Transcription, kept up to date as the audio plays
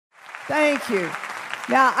Thank you.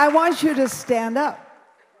 Now, I want you to stand up.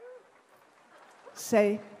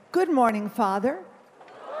 Say, good morning, Father.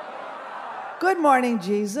 Good morning,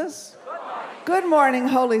 Jesus. Good morning,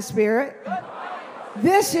 Holy Spirit.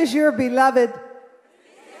 This is your beloved.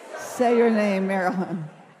 Say your name, Marilyn.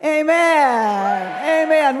 Amen.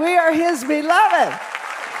 Amen. We are his beloved.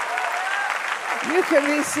 You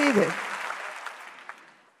can be seated.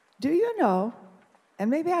 Do you know,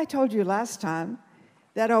 and maybe I told you last time,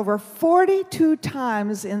 that over 42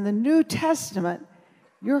 times in the New Testament,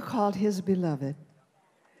 you're called his beloved.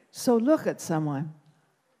 So look at someone.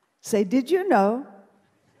 Say, did you know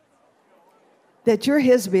that you're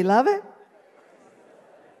his beloved?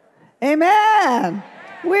 Amen.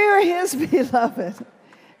 We're his beloved.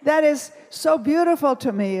 That is so beautiful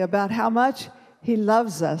to me about how much he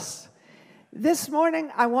loves us. This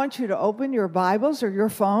morning, I want you to open your Bibles or your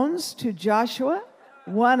phones to Joshua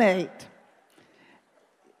 1:8.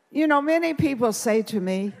 You know, many people say to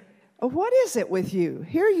me, what is it with you?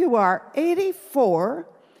 Here you are, 84,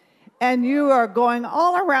 and you are going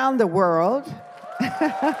all around the world.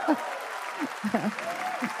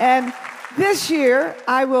 And this year,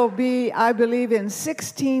 I will be, I believe, in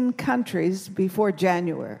 16 countries before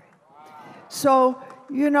January. So,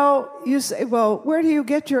 you know, you say, well, where do you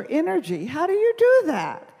get your energy? How do you do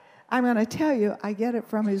that? I'm going to tell you, I get it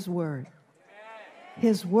from his word.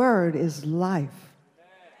 His word is life.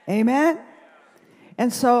 Amen?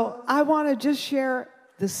 And so I want to just share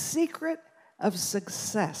the secret of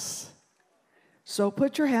success. So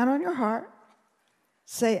put your hand on your heart.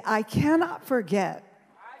 Say, I cannot forget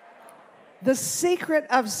the secret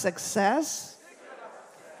of success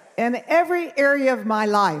in every area of my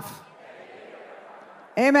life.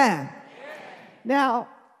 Amen. Now,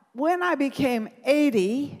 when I became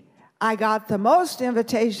 80, I got the most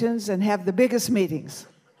invitations and have the biggest meetings.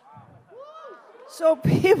 So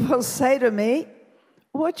people say to me,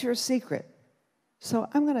 what's your secret? So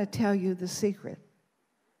I'm going to tell you the secret.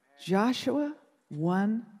 Joshua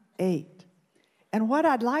 1:8. And what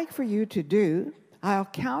I'd like for you to do, I'll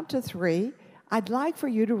count to 3. I'd like for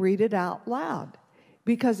you to read it out loud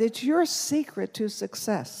because it's your secret to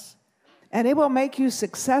success. And it will make you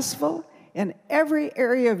successful in every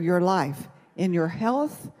area of your life, in your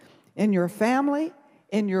health, in your family,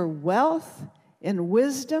 in your wealth, in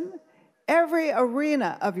wisdom, every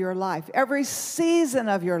arena of your life, every season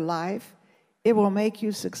of your life, it will make you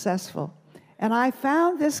successful. And I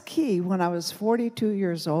found this key when I was 42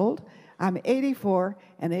 years old. I'm 84,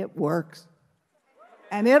 and it works.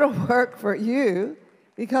 And it'll work for you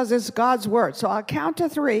because it's God's word. So I'll count to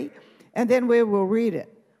 3, and then we will read it.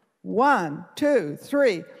 1, 2,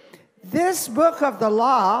 3. This book of the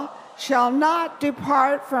law shall not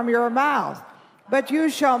depart from your mouth, but you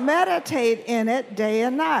shall meditate in it day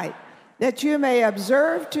and night, that you may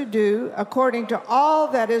observe to do according to all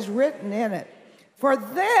that is written in it. For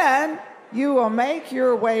then you will make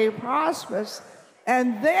your way prosperous,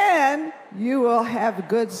 and then you will have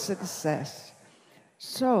good success.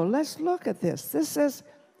 So let's look at this. This says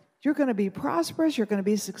you're going to be prosperous, you're going to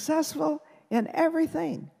be successful in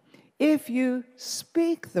everything. If you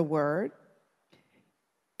speak the word,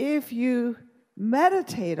 if you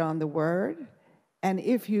meditate on the word, and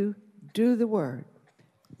if you do the word.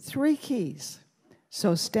 3 keys.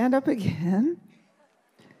 So stand up again.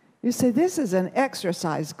 You say, this is an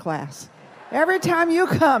exercise class. Every time you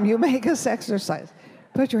come, you make us exercise.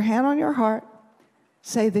 Put your hand on your heart.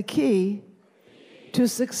 Say, the key to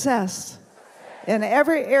success in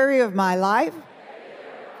every area of my life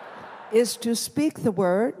is to speak the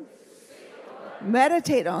word,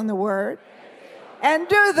 meditate on the word, and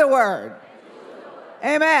do the word.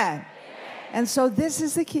 Amen. And so this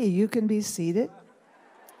is the key. You can be seated.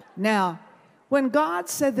 Now, when God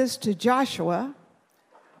said this to Joshua,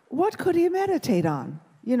 what could he meditate on?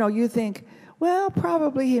 You know, you think, well,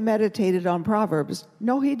 probably he meditated on Proverbs.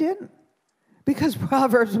 No, he didn't, because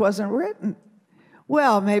Proverbs wasn't written.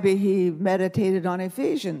 Well, maybe he meditated on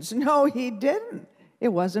Ephesians. No, he didn't. It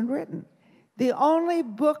wasn't written. The only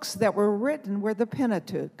books that were written were the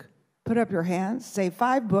Pentateuch. Put up your hands. Say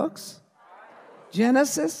 5 books.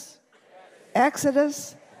 Genesis,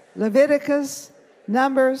 Exodus, Leviticus,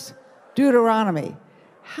 Numbers, Deuteronomy.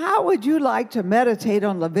 How would you like to meditate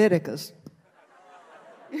on Leviticus?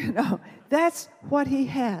 You know, that's what he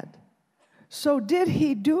had. So did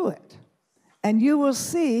he do it? And you will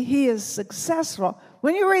see he is successful.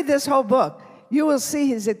 When you read this whole book, you will see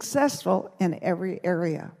he's successful in every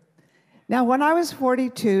area. Now, when I was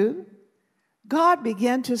 42, God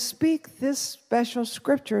began to speak this special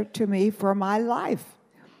scripture to me for my life.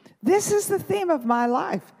 This is the theme of my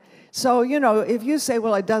life. So, you know, if you say,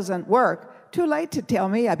 well, it doesn't work, too late to tell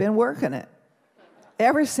me. I've been working it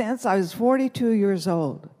ever since I was 42 years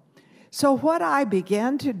old. So what I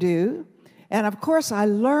began to do, and of course I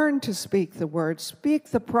learned to speak the word, speak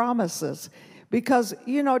the promises, because,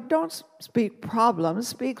 you know, don't speak problems,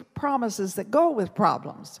 speak promises that go with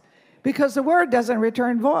problems, because the word doesn't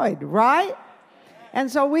return void, right? And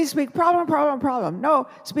so we speak problem, problem, problem. No,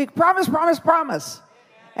 speak promise, promise, promise.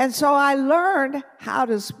 And so I learned how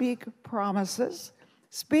to speak promises,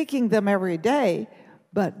 speaking them every day,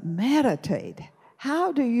 but meditate.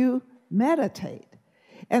 How do you meditate?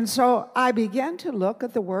 And so I began to look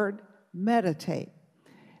at the word meditate.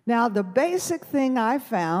 Now, the basic thing I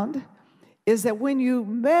found is that when you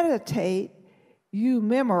meditate, you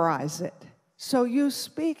memorize it. So you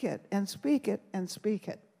speak it and speak it and speak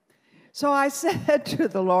it. So I said to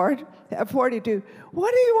the Lord at 42,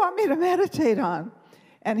 what do you want me to meditate on?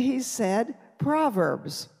 And he said,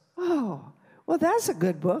 Proverbs. Oh, well, that's a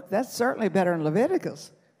good book. That's certainly better than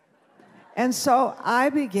Leviticus. And so I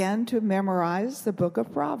began to memorize the book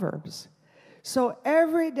of Proverbs. So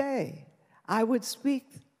every day I would speak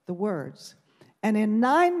the words. And in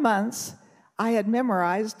 9 months, I had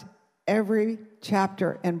memorized every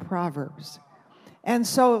chapter in Proverbs. And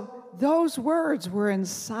so those words were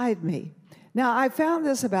inside me. Now, I found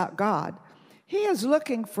this about God. He is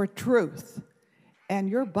looking for truth. And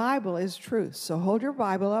your Bible is truth. So hold your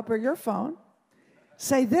Bible up or your phone.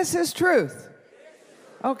 Say, this is truth.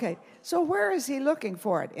 Okay. So where is he looking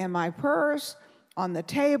for it? In my purse, on the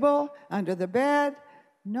table, under the bed?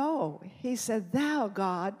 No. He said, thou,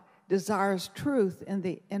 God, desires truth in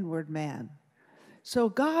the inward man. So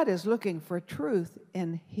God is looking for truth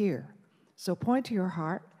in here. So point to your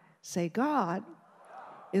heart. Say, God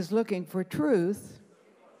is looking for truth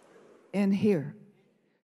in here.